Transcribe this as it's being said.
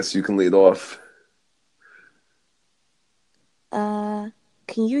Yes, you can lead off. Uh,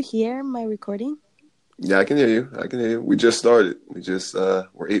 can you hear my recording? Yeah, I can hear you. I can hear you. We just started.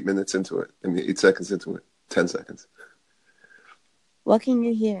 We're 8 minutes into it. 8 seconds into it. 10 seconds. What can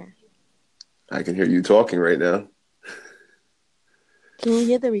you hear? I can hear you talking right now. Can you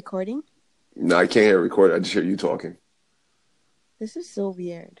hear the recording? No, I can't hear a record. I just hear you talking. This is so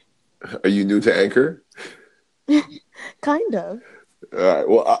weird. Are you new to Anchor? Kind of. All right.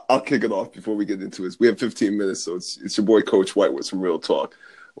 Well, I'll kick it off before we get into it. We have 15 minutes, so it's your boy Coach White with some real talk.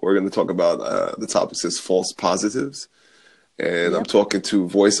 We're going to talk about the topic says false positives, and I'm Yep. talking to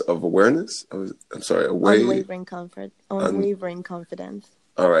Voice of Awareness. I'm sorry, Away. Unwavering comfort. Un, Unwavering confidence.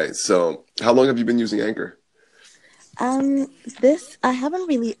 all right. So, how long have you been using Anchor? Um, this I haven't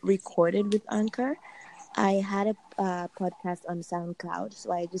really recorded with Anchor. I had a podcast on SoundCloud,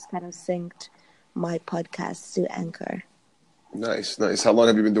 so I just kind of synced my podcast to Anchor. Nice, nice. How long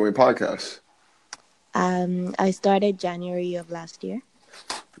have you been doing podcasts? I started January of last year.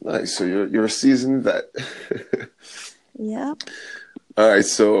 Nice. So you're a seasoned vet. Yep. All right.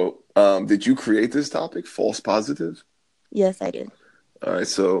 So did you create this topic, false positive? Yes, I did. All right.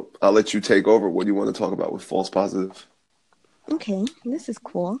 So I'll let you take over. What do you want to talk about with false positive? Okay, this is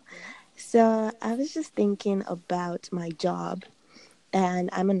cool. So I was just thinking about my job, and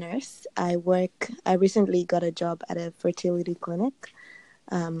I'm a nurse. I recently got a job at a fertility clinic,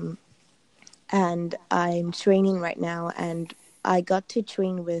 and I'm training right now, and I got to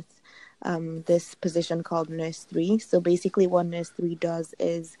train with this position called Nurse 3. So basically what Nurse 3 does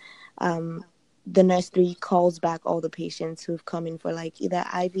is the Nurse 3 calls back all the patients who've come in for like either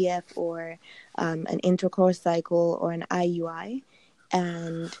IVF or an intercourse cycle or an IUI,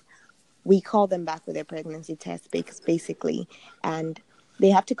 and we call them back with their pregnancy test basically, and they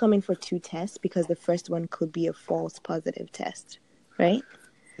have to come in for 2 tests because the first one could be a false positive test, right?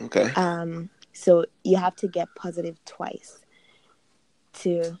 Okay. So you have to get positive twice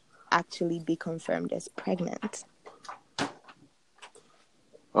to actually be confirmed as pregnant.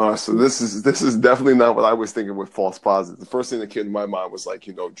 So this is definitely not what I was thinking with false positive. The first thing that came to my mind was like,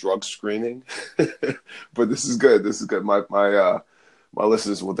 drug screening. But this is good. This is good. My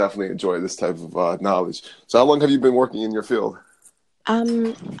listeners will definitely enjoy this type of knowledge. So how long have you been working in your field?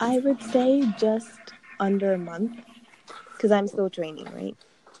 I would say just under a month because I'm still training, right?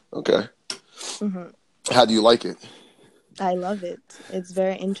 Okay. Mm-hmm. How do you like it? I love it. It's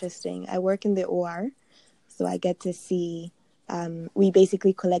very interesting. I work in the OR, so I get to see. We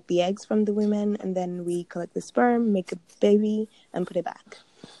basically collect the eggs from the women, and then we collect the sperm, make a baby, and put it back.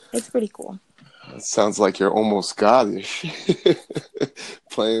 It's pretty cool. It sounds like you're almost goddish,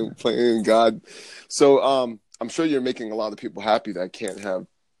 playing God. So I'm sure you're making a lot of people happy that can't have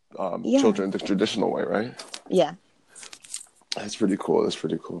Yeah, children the traditional way, right? yeah. That's pretty cool. That's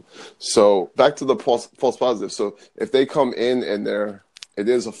pretty cool. So back to the false positive. So if they come in and it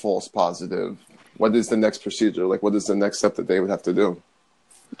is a false positive, what is the next procedure? Like, what is the next step that they would have to do?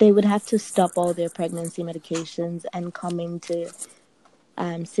 They would have to stop all their pregnancy medications and come in to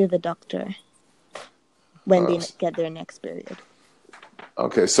see the doctor when they get their next period.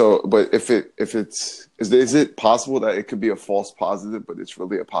 Okay, so but if is it possible that it could be a false positive, but it's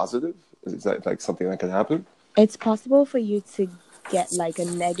really a positive? Is that like something that can happen? It's possible for you to get like a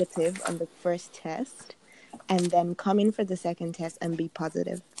negative on the first test and then come in for the second test and be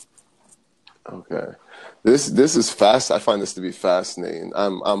positive. Okay, this is fast. I find this to be fascinating.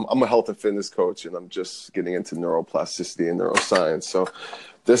 I'm a health and fitness coach, and I'm just getting into neuroplasticity and neuroscience. So,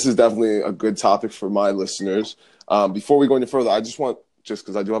 this is definitely a good topic for my listeners. Before we go any further, I just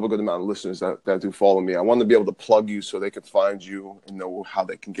because I do have a good amount of listeners that do follow me, I want to be able to plug you so they can find you and know how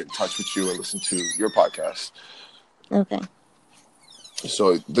they can get in touch with you and listen to your podcast. Okay.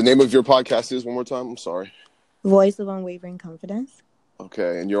 So, the name of your podcast is one more time. I'm sorry. Voice of Unwavering Confidence.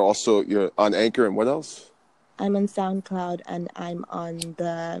 Okay, and you're on Anchor, and what else? I'm on SoundCloud and I'm on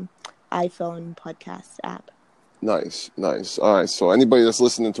the iPhone podcast app. Nice, nice. All right, so anybody that's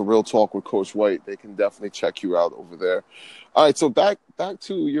listening to Real Talk with Coach White, they can definitely check you out over there. All right, so back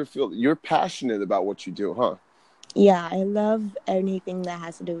to your field. You're passionate about what you do, huh? Yeah, I love anything that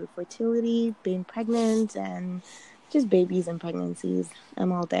has to do with fertility, being pregnant, and just babies and pregnancies.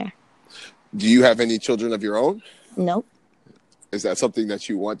 I'm all there. Do you have any children of your own? Nope. Is that something that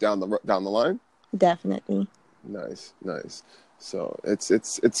you want down the line? Definitely. Nice, nice. So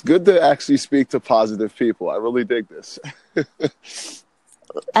it's good to actually speak to positive people. I really dig this.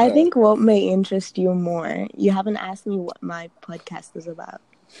 I think what may interest you more, you haven't asked me what my podcast is about.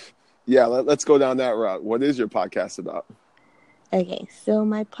 Yeah, let's go down that route. What is your podcast about? Okay, so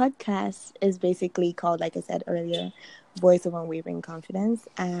my podcast is basically called, like I said earlier, Voice of Unwavering Confidence,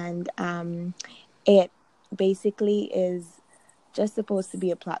 and it basically is just supposed to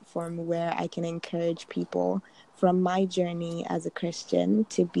be a platform where I can encourage people from my journey as a Christian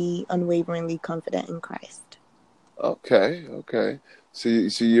to be unwaveringly confident in Christ. Okay, okay. So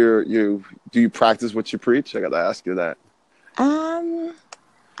you do you practice what you preach? I gotta ask you that. Um,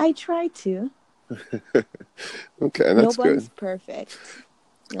 I try to. Okay, that's Nobody's good. perfect.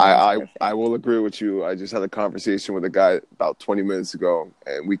 No I, one's I perfect. will agree with you. I just had a conversation with a guy about 20 minutes ago,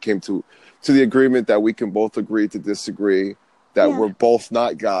 and we came to the agreement that we can both agree to disagree. That Yeah, we're both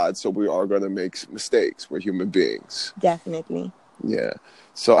not God, so we are going to make mistakes. We're human beings. definitely. Yeah.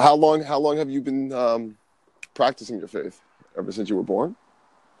 So how long have you been practicing your faith? Ever since you were born?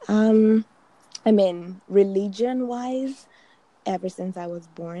 Um, I mean, religion wise, ever since I was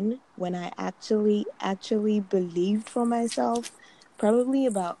born, when I actually believed for myself, probably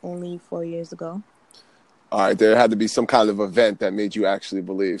about only 4 years ago. All right. There had to be some kind of event that made you actually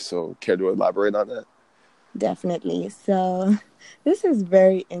believe. So care to elaborate on that? Definitely. So this is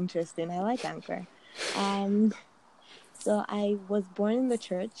very interesting. I like Anchor. Um, so I was born in the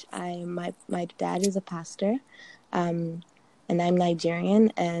church. My dad is a pastor. Um, and I'm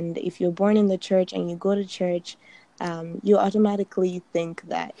Nigerian. And if you're born in the church and you go to church, you automatically think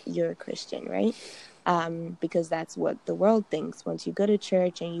that you're a Christian, right? Because that's what the world thinks. Once you go to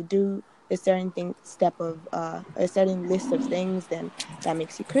church and you do a certain a certain list of things, then that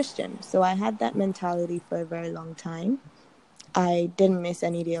makes you Christian. So I had that mentality for a very long time. I didn't miss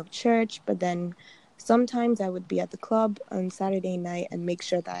any day of church, but then sometimes I would be at the club on Saturday night and make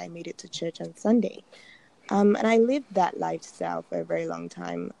sure that I made it to church on Sunday. And I lived that lifestyle for a very long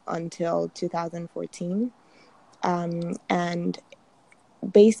time until 2014. And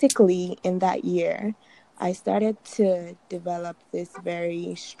basically, in that year, I started to develop this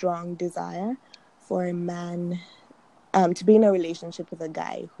very strong desire for a man to be in a relationship with a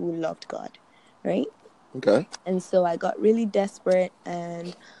guy who loved God, right? Okay. And so I got really desperate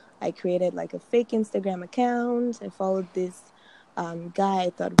and I created like a fake Instagram account. I followed this guy I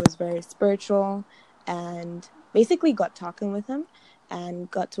thought was very spiritual and basically got talking with him and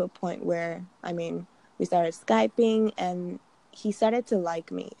got to a point where, I mean, we started Skyping and he started to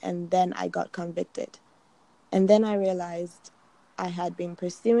like me. And then I got convicted. And then I realized I had been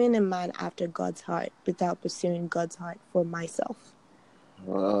pursuing a man after God's heart without pursuing God's heart for myself.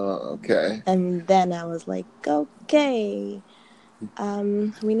 Okay. And then I was like, okay,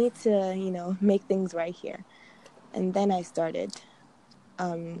 we need to, make things right here. And then I started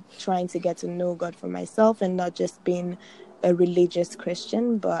trying to get to know God for myself and not just being a religious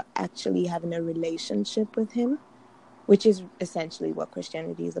Christian, but actually having a relationship with Him, which is essentially what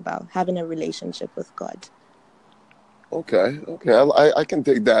Christianity is about, having a relationship with God. Okay, okay, I can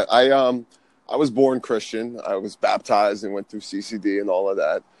dig that. I was born Christian. I was baptized and went through CCD and all of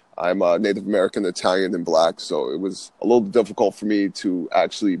that. I'm Native American, Italian, and black, so it was a little difficult for me to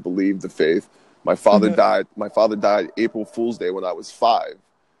actually believe the faith. My father Mm-hmm. died. My father died April Fool's Day when I was 5,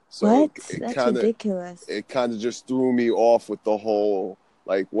 so What? it That's kind of ridiculous. it kind of just threw me off with the whole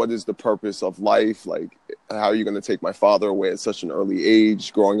like what is the purpose of life, like how are you going to take my father away at such an early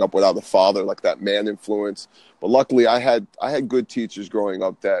age, growing up without a father, like that man influence. But luckily I had good teachers growing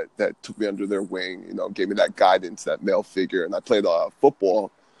up that took me under their wing, gave me that guidance, that male figure. And I played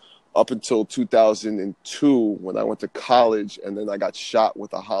football up until 2002 when I went to college, and then I got shot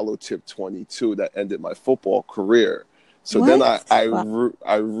with a hollow tip 22 that ended my football career. So then What? Wow.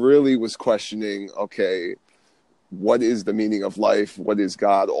 I really was questioning, okay, what is the meaning of life? What is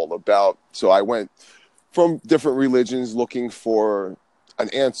God all about? So I went from different religions looking for an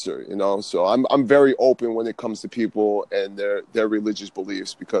answer. So I'm very open when it comes to people and their religious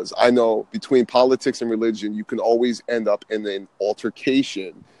beliefs, because I know between politics and religion you can always end up in an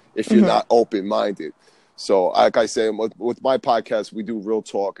altercation if you're Mm-hmm. not open minded. So like I say, with my podcast, we do real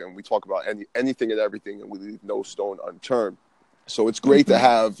talk and we talk about anything and everything, and we leave no stone unturned. So it's great to Mm-hmm.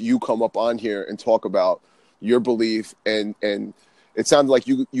 have you come up on here and talk about your belief, and it sounded like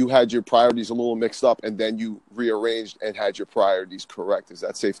you had your priorities a little mixed up and then you rearranged and had your priorities correct. Is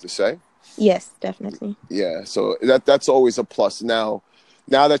that safe to say? Yes, definitely. Yeah, so that's always a plus. Now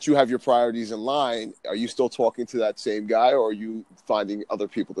that you have your priorities in line, are you still talking to that same guy, or are you finding other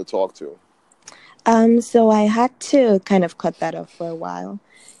people to talk to? So I had to kind of cut that off for a while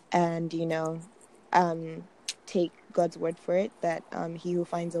and, um, take God's word for it that he who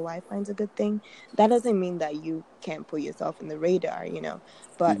finds a wife finds a good thing. That doesn't mean that you can't put yourself in the radar,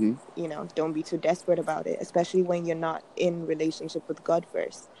 but, Mm-hmm. don't be too desperate about it, especially when you're not in relationship with God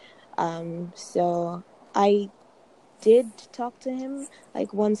first. So I did talk to him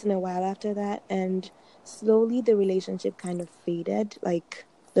like once in a while after that, and slowly the relationship kind of faded, like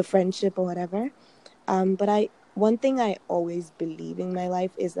the friendship or whatever. But one thing I always believe in my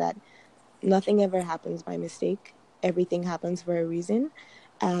life is that nothing ever happens by mistake. Everything happens for a reason.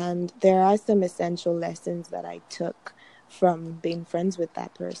 And there are some essential lessons that I took from being friends with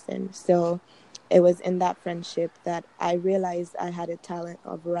that person. So it was in that friendship that I realized I had a talent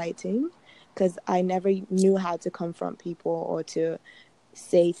of writing, because I never knew how to confront people or to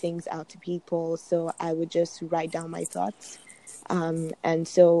say things out to people. So I would just write down my thoughts. And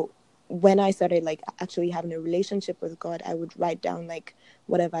so when I started like actually having a relationship with God, I would write down like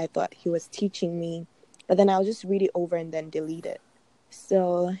whatever I thought he was teaching me, but then I'll just read it over and then delete it.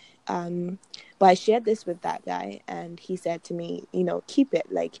 So, but I shared this with that guy, and he said to me, keep it.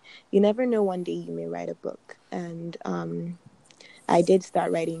 Like, you never know, one day you may write a book. And I did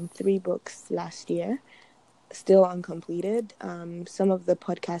start writing 3 books last year, still uncompleted. Some of the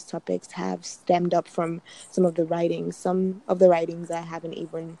podcast topics have stemmed up from some of the writings. Some of the writings I haven't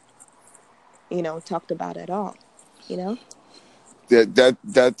even, talked about at all, you know?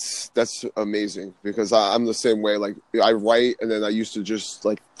 That's amazing, because I'm the same way. Like, I write, and then I used to just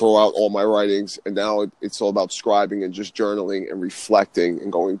like throw out all my writings, and now it's all about scribing and just journaling and reflecting and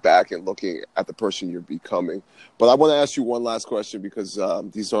going back and looking at the person you're becoming. But I want to ask you one last question, because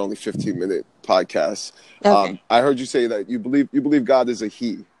these are only 15-minute podcasts. Okay. I heard you say that you believe God is a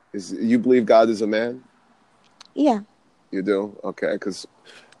he. You believe God is a man? Yeah. You do? Okay, because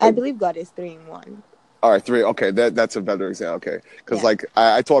I believe God is 3 in 1. all right, 3. Okay, that's a better example. Okay, because Yeah. like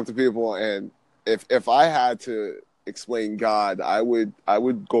I talk to people, and if I had to explain God, I would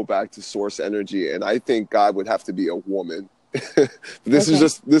go back to source energy, and I think God would have to be a woman. Okay. This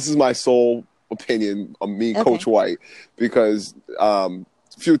is my sole opinion of me, Okay. Coach White, because a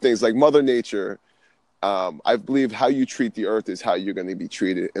few things like Mother Nature. I believe how you treat the earth is how you're going to be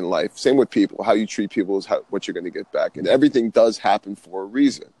treated in life. Same with people. How you treat people is what you're going to get back, and everything does happen for a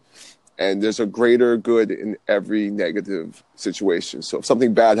reason. And there's a greater good in every negative situation. So if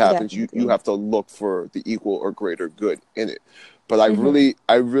something bad happens, you Definitely. have to look for the equal or greater good in it. But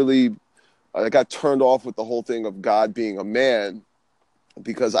Mm-hmm. I got turned off with the whole thing of God being a man,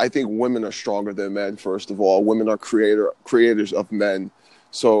 because I think women are stronger than men. First of all, women are creators of men.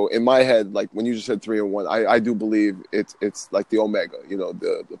 So in my head, like when you just said 3 in 1, I do believe it's like the Omega,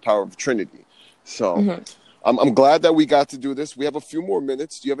 the power of Trinity. So Mm-hmm. I'm glad that we got to do this. We have a few more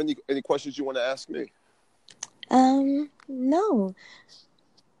minutes. Do you have any questions you want to ask me? No,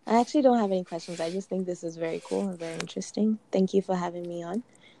 I actually don't have any questions. I just think this is very cool and very interesting. Thank you for having me on.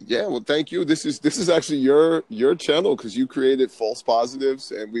 Yeah, well, thank you. This is actually your channel, because you created false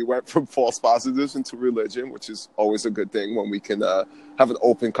positives, and we went from false positives into religion, which is always a good thing when we can have an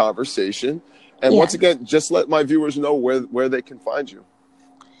open conversation. And once Yeah. again, just let my viewers know where they can find you.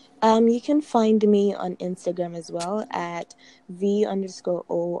 You can find me on Instagram as well at V_O_U_C.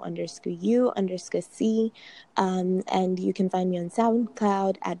 And you can find me on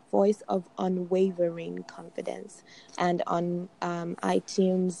SoundCloud at Voice of Unwavering Confidence, and on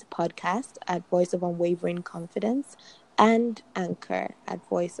iTunes podcast at Voice of Unwavering Confidence, and Anchor at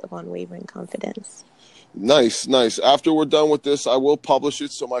Voice of Unwavering Confidence. Nice, nice. After we're done with this, I will publish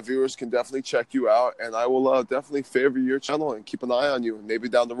it so my viewers can definitely check you out, and I will definitely favor your channel and keep an eye on you. And maybe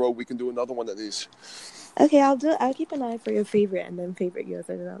down the road we can do another one of these. Okay, I'll keep an eye for your favorite and then favorite yours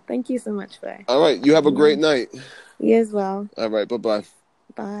as well. Thank you so much for All right, you have a having me great on. night. You as well. All right, bye-bye.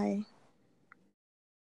 Bye.